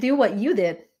instead, do what you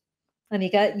did,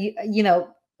 Anika. You know,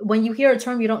 when you hear a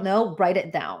term you don't know, write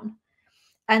it down.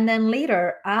 And then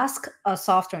later ask a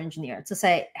software engineer to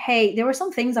say, hey, there were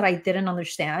some things that I didn't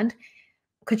understand.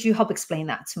 Could you help explain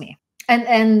that to me?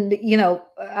 And you know,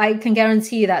 I can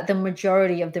guarantee that the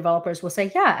majority of developers will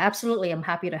say, yeah, absolutely, I'm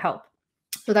happy to help.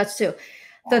 So that's two.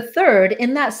 The third,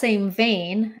 in that same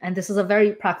vein, and this is a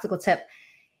very practical tip,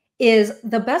 is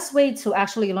the best way to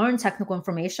actually learn technical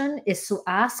information is to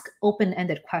ask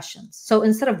open-ended questions. So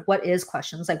instead of what is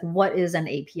questions, like what is an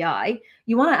API,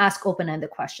 you want to ask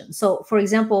open-ended questions. So for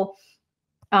example,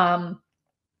 how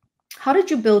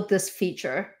did you build this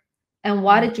feature? And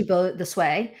why did you build it this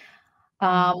way?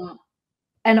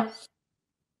 And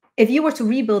if you were to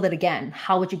rebuild it again,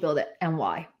 how would you build it and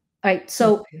why? All right.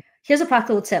 So here's a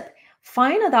practical tip.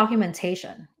 Find a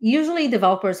documentation. Usually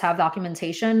developers have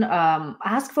documentation.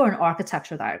 Ask for an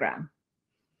architecture diagram.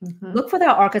 Look for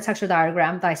that architecture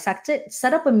diagram, dissect it,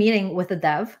 set up a meeting with the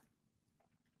dev,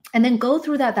 and then go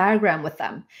through that diagram with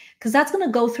them. Because that's going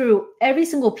to go through every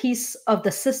single piece of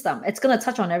the system. It's going to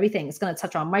touch on everything. It's going to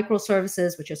touch on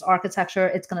microservices, which is architecture.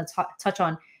 It's going to touch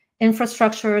on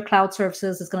infrastructure, cloud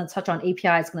services. It's going to touch on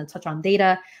API. It's going to touch on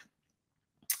data.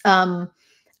 And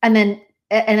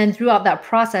then throughout that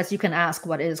process, you can ask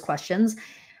what is questions,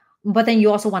 but then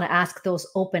you also want to ask those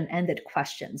open-ended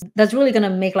questions. That's really going to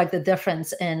make like the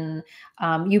difference in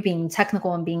you being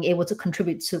technical and being able to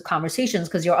contribute to conversations,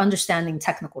 because you're understanding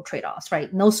technical trade-offs,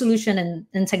 right? No solution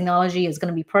in technology is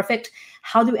going to be perfect.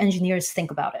 How do engineers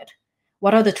think about it?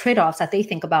 What are the trade-offs that they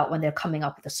think about when they're coming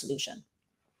up with a solution?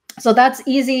 So that's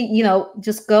easy. You know,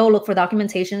 just go look for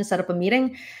documentation, set up a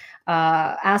meeting,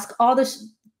 ask all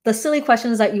the silly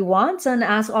questions that you want, and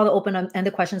ask all the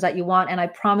open-ended questions that you want. And I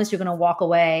promise you're going to walk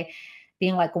away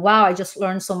being like, wow, I just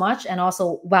learned so much. And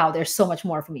also, wow, there's so much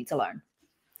more for me to learn.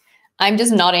 I'm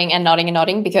just nodding and nodding and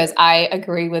nodding because I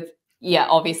agree with,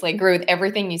 obviously agree with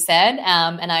everything you said.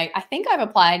 And I think I've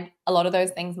applied a lot of those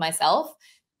things myself.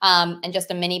 And just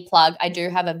a mini plug, I do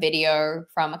have a video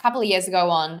from a couple of years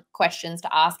ago on questions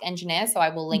to ask engineers. So I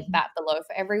will link that below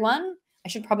for everyone. I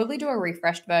should probably do a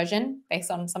refreshed version based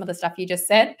on some of the stuff you just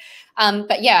said.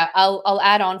 But yeah, I'll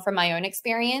add on from my own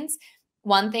experience.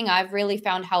 One thing I've really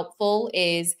found helpful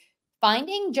is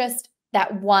finding just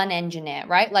that one engineer,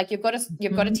 right? Like you've got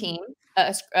a team,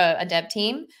 a dev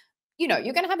team. You know,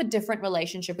 you're going to have a different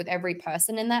relationship with every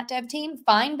person in that dev team.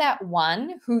 Find that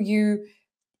one who you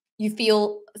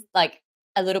feel like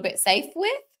a little bit safe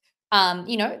with.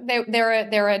 You know,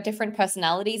 there are different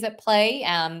personalities at play.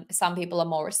 Some people are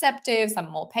more receptive, some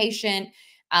are more patient.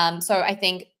 So I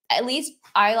think, at least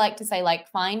I like to say, like,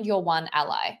 find your one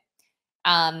ally,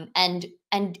 and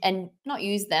not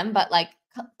use them, but like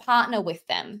partner with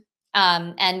them.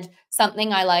 And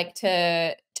something I like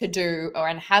to do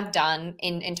and have done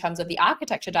in terms of the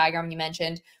architecture diagram you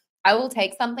mentioned, I will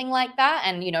take something like that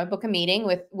and, you know, book a meeting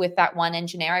with that one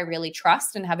engineer I really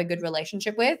trust and have a good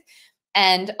relationship with.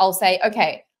 And I'll say,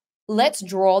 okay, let's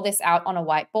draw this out on a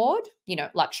whiteboard, you know,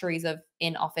 luxuries of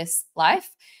in-office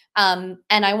life. And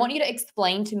I want you to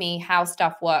explain to me how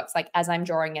stuff works, like as I'm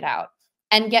drawing it out,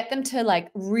 and get them to like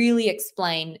really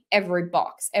explain every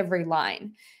box, every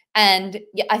line. And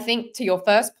yeah, I think to your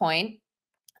first point,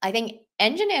 I think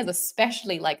engineers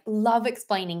especially like love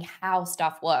explaining how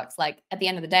stuff works. Like at the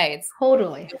end of the day, it's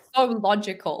so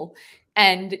logical.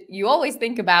 And you always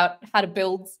think about how to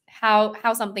build, how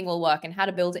something will work and how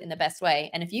to build it in the best way.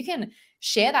 And if you can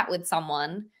share that with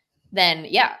someone, then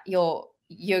yeah, you're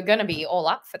going to be all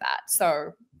up for that.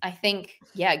 So I think,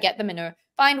 yeah, get them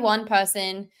find one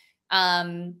person,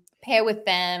 pair with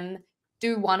them,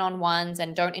 do one-on-ones,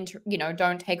 and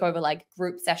don't take over like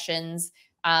group sessions,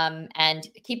 and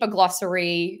keep a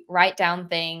glossary, write down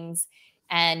things,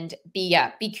 and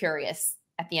be curious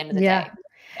at the end of the day.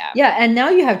 Yeah, and now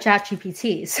you have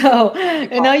ChatGPT, so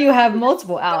and now you have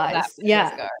multiple allies.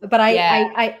 Yeah, but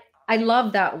I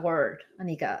love that word,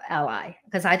 Anika, ally,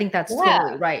 because I think that's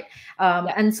totally right.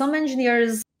 And some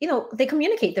engineers, you know, they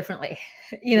communicate differently.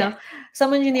 You know,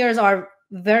 some engineers are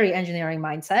very engineering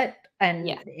mindset, and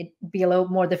it'd be a little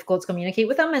more difficult to communicate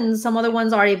with them. And some other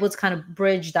ones are able to kind of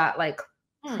bridge that like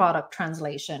product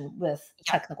translation with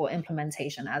technical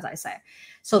implementation, as I say.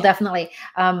 So definitely,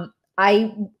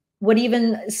 I would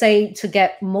even say to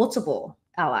get multiple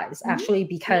allies, actually,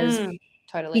 because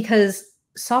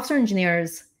software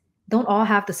engineers don't all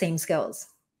have the same skills.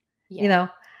 You know,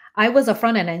 I was a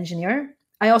front-end engineer.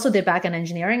 I also did back-end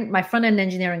engineering. My front-end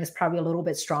engineering is probably a little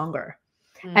bit stronger.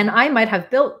 And I might have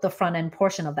built the front-end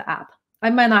portion of the app. I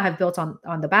might not have built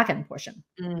on the back-end portion.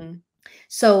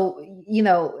 So, you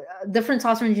know, different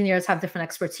software engineers have different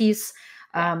expertise.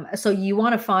 So you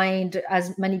want to find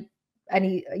as many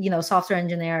you know, software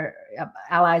engineer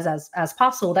allies as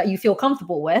possible that you feel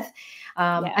comfortable with.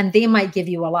 And they might give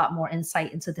you a lot more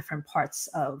insight into different parts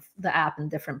of the app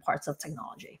and different parts of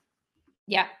technology.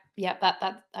 Yeah,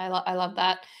 that I love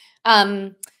that.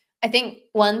 I think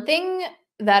one thing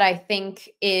that I think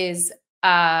is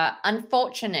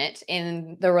unfortunate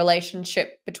in the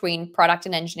relationship between product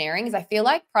and engineering is I feel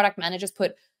like product managers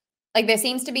put, like, there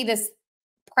seems to be this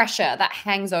pressure that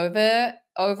hangs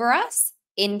over us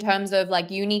in terms of, like,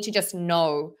 you need to just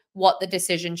know what the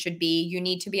decision should be. You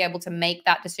need to be able to make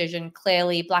that decision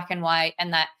clearly, black and white,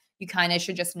 and that you kind of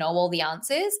should just know all the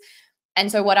answers.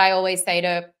 And so what I always say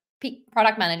to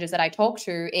product managers that I talk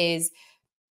to is,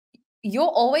 you're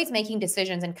always making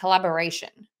decisions in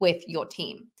collaboration with your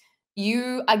team.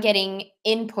 You are getting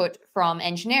input from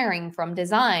engineering, from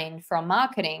design, from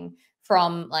marketing,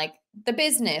 from like the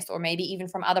business, or maybe even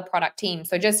from other product teams.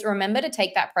 So just remember to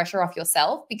take that pressure off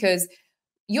yourself, because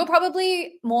you're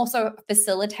probably more so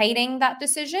facilitating that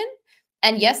decision.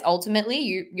 And yes,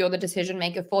 ultimately you're the decision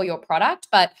maker for your product,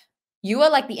 but you are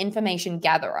like the information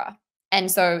gatherer. And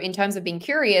so in terms of being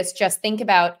curious, just think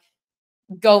about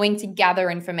going to gather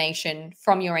information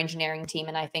from your engineering team.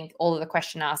 And I think all of the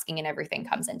question asking and everything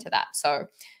comes into that. So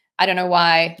I don't know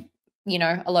why,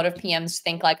 a lot of PMs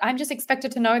think like, I'm just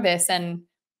expected to know this, and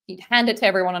you'd hand it to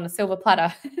everyone on a silver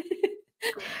platter.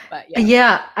 But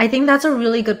yeah, I think that's a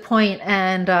really good point.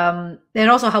 And it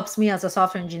also helps me as a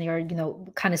software engineer,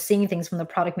 kind of seeing things from the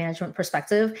product management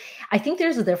perspective. I think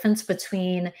there's a difference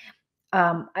between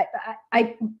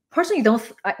I personally don't,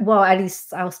 well, at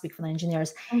least I'll speak for the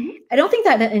engineers. I don't think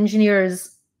that the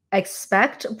engineers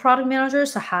expect product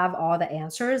managers to have all the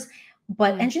answers,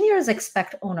 but engineers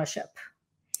expect ownership.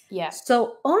 Yeah.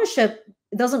 So ownership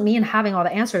doesn't mean having all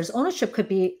the answers. Ownership could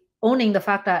be owning the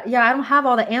fact that, yeah, I don't have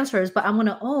all the answers, but I'm going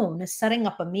to own setting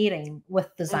up a meeting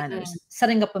with designers,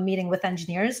 setting up a meeting with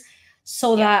engineers,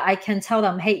 so that I can tell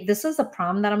them, hey, this is the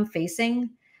problem that I'm facing.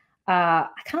 I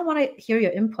kind of want to hear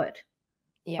your input.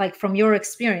 Like from your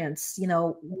experience,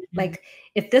 like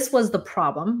if this was the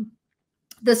problem,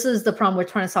 this is the problem we're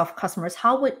trying to solve for customers,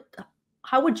 how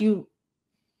would you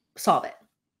solve it?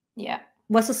 Yeah.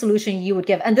 What's the solution you would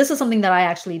give? And this is something that I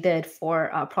actually did for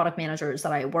product managers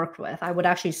that I worked with. I would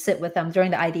actually sit with them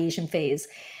during the ideation phase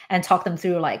and talk them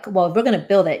through, like, well, if we're going to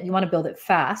build it, you want to build it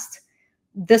fast.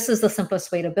 This is the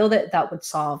simplest way to build it that would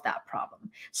solve that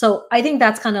problem. So I think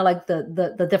that's kind of like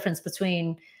the difference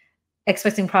between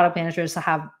expecting product managers to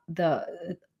have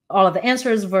all of the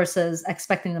answers versus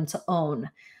expecting them to own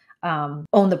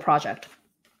the project.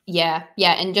 Yeah.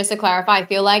 And just to clarify, I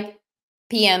feel like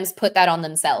PMs put that on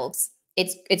themselves.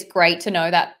 It's great to know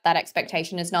that that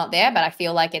expectation is not there, but I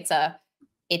feel like it's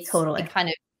totally. It kind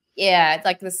of, it's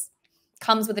like this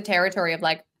comes with the territory of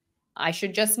like, I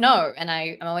should just know. And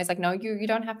I'm always like, no, you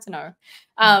don't have to know.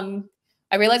 I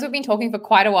realize we've been talking for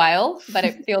quite a while, but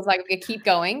it feels like we could keep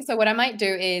going. So what I might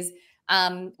do is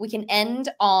we can end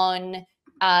on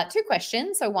two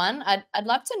questions. So one, I'd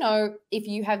love to know if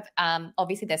you have,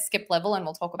 obviously there's Skiplevel, and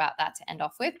we'll talk about that to end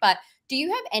off with, but do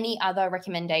you have any other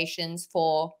recommendations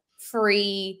for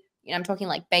free, I'm talking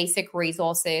like basic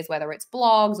resources, whether it's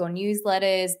blogs or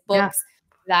newsletters, books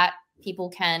that people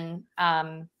can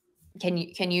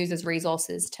use as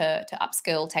resources to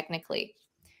upskill technically?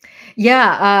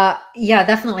 Yeah,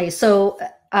 definitely. So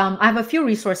I have a few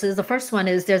resources. The first one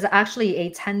is there's actually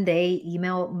a 10-day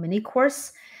email mini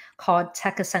course called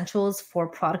Tech Essentials for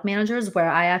Product Managers, where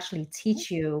I actually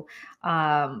teach you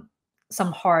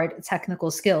some hard technical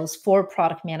skills for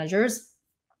product managers.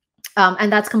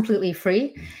 And that's completely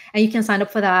free. And you can sign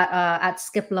up for that at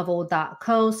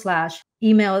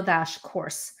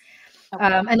skiplevel.co/email-course. Okay.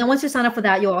 And then once you sign up for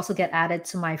that, you'll also get added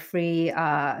to my free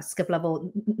Skiplevel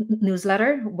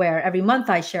newsletter, where every month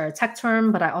I share a tech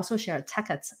term, but I also share a tech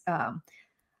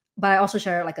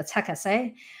like a tech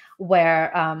essay,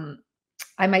 where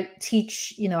I might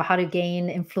teach, how to gain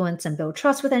influence and build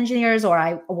trust with engineers, or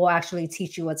I will actually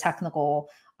teach you a technical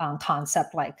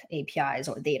concept like APIs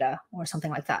or data or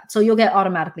something like that. So you'll get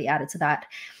automatically added to that.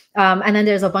 And then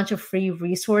there's a bunch of free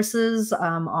resources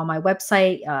on my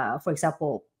website, for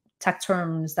example, tech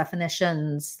terms,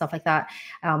 definitions, stuff like that.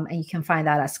 And you can find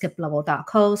that at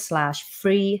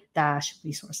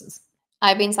skiplevel.co/free-resources.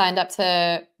 I've been signed up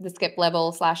to the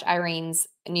Skiplevel/Irene's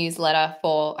newsletter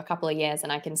for a couple of years,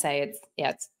 and I can say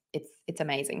it's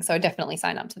amazing. So definitely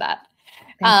sign up to that.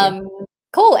 Thank you.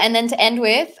 Cool. And then to end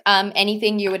with,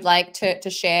 anything you would like to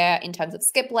share in terms of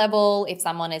Skiplevel, if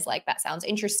someone is like, that sounds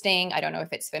interesting, I don't know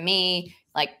if it's for me,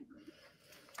 like,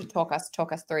 talk us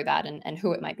through that and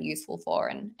who it might be useful for,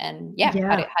 and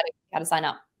how to sign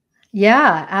up.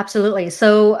 Yeah, absolutely.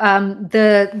 So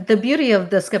the beauty of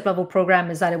the Skiplevel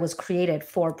program is that it was created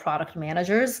for product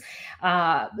managers.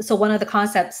 So one of the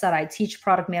concepts that I teach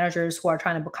product managers who are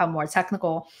trying to become more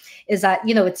technical is that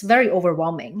it's very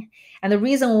overwhelming. And the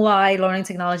reason why learning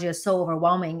technology is so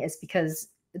overwhelming is because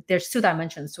there's two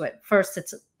dimensions to it. First,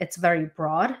 it's very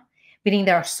broad, meaning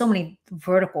there are so many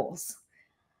verticals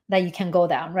that you can go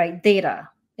down, right? Data,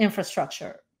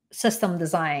 infrastructure, system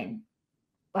design,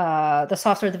 the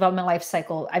software development life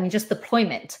cycle. I mean, just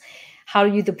deployment. How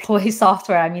do you deploy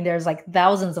software? I mean, there's like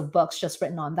thousands of books just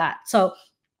written on that. So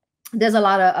there's a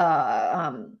lot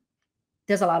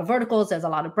of verticals. There's a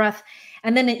lot of breadth,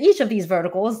 and then in each of these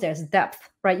verticals, there's depth.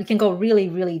 Right? You can go really,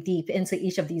 really deep into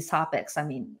each of these topics. I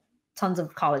mean, tons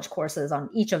of college courses on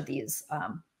each of these uh,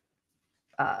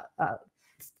 uh,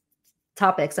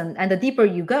 topics, and the deeper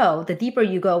you go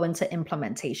into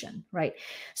implementation. Right?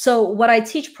 So what I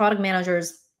teach product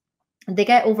managers, they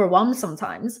get overwhelmed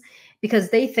sometimes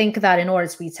because they think that in order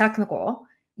to be technical,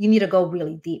 you need to go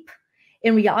really deep.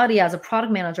 In reality, as a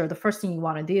product manager, the first thing you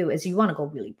want to do is you want to go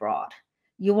really broad.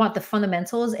 You want the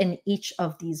fundamentals in each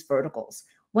of these verticals.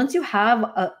 Once you have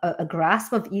a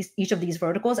grasp of each of these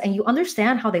verticals and you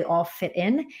understand how they all fit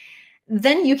in,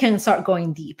 then you can start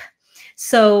going deep.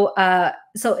 So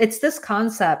it's this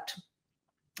concept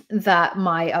that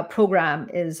my program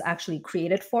is actually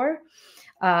created for.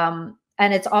 And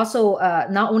it's also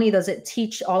not only does it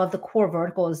teach all of the core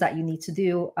verticals that you need to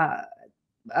do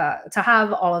to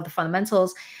have all of the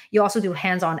fundamentals, you also do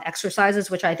hands-on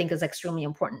exercises, which I think is extremely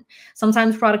important.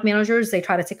 Sometimes product managers, they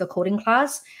try to take a coding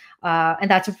class, and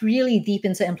that's really deep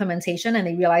into implementation, and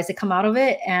they realize they come out of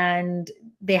it and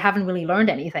they haven't really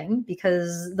learned anything,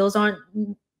 because those aren't,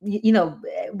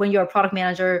 when you're a product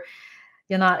manager,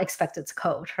 you're not expected to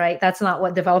code, right? That's not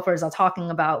what developers are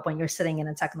talking about when you're sitting in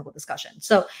a technical discussion.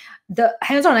 So the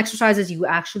hands-on exercises you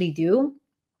actually do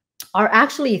are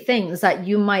actually things that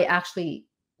you might actually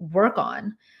work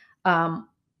on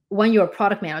when you're a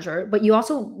product manager, but you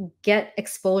also get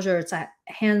exposure to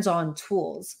hands-on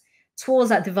tools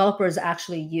that developers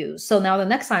actually use. So now the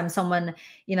next time someone,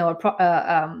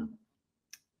 a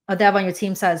dev on your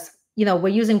team says, we're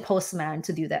using Postman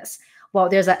to do this. Well,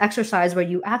 there's an exercise where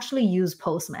you actually use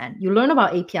Postman. You learn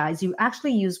about APIs. You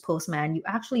actually use Postman. You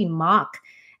actually mock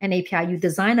an API. You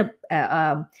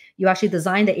actually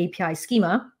design the API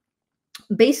schema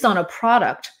based on a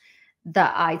product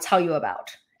that I tell you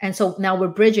about. And so now we're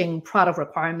bridging product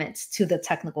requirements to the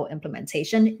technical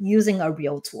implementation using a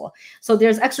real tool. So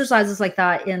there's exercises like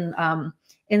that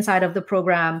inside of the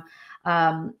program.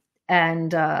 And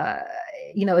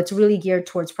it's really geared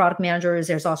towards product managers.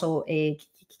 There's also a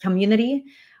community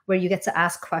where you get to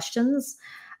ask questions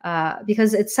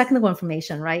because it's technical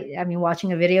information, right? I mean,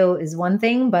 watching a video is one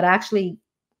thing, but actually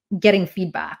getting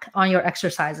feedback on your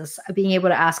exercises, being able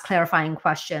to ask clarifying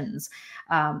questions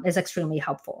is extremely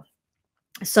helpful.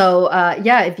 So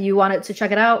if you wanted to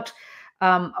check it out.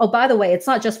 Oh, by the way, it's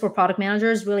not just for product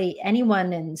managers, really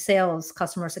anyone in sales,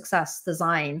 customer success,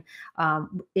 design,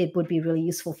 it would be really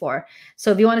useful for.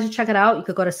 So if you wanted to check it out, you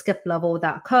could go to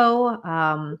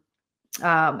skiplevel.co.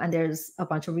 And there's a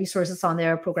bunch of resources on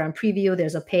there, program preview.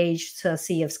 There's a page to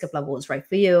see if Skiplevel is right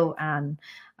for you. And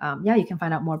you can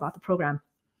find out more about the program.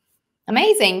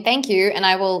 Amazing. Thank you. And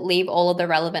I will leave all of the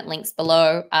relevant links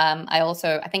below.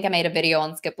 I think I made a video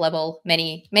on Skiplevel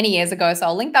many, many years ago. So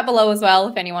I'll link that below as well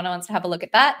if anyone wants to have a look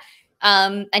at that.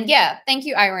 And yeah, thank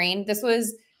you, Irene.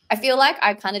 I feel like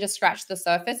I kind of just scratched the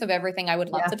surface of everything I would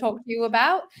love to talk to you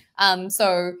about.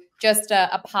 So just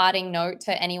a parting note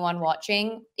to anyone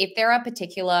watching, if there are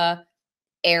particular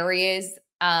areas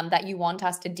that you want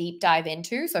us to deep dive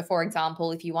into. So for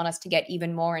example, if you want us to get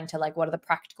even more into like, what are the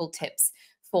practical tips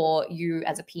for you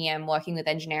as a PM working with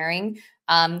engineering,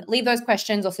 leave those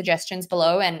questions or suggestions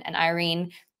below. And Irene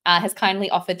has kindly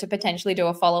offered to potentially do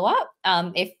a follow-up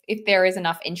if there is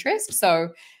enough interest. So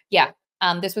yeah,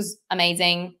 this was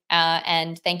amazing.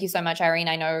 And thank you so much, Irene.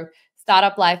 I know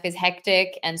startup life is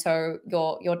hectic, and so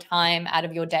your time out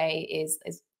of your day is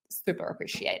super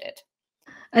appreciated.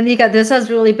 Anika, this has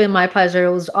really been my pleasure.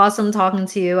 It was awesome talking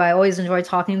to you. I always enjoy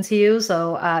talking to you.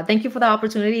 So thank you for the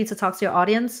opportunity to talk to your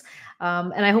audience.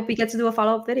 And I hope we get to do a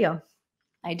follow-up video.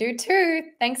 I do too.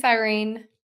 Thanks, Irene.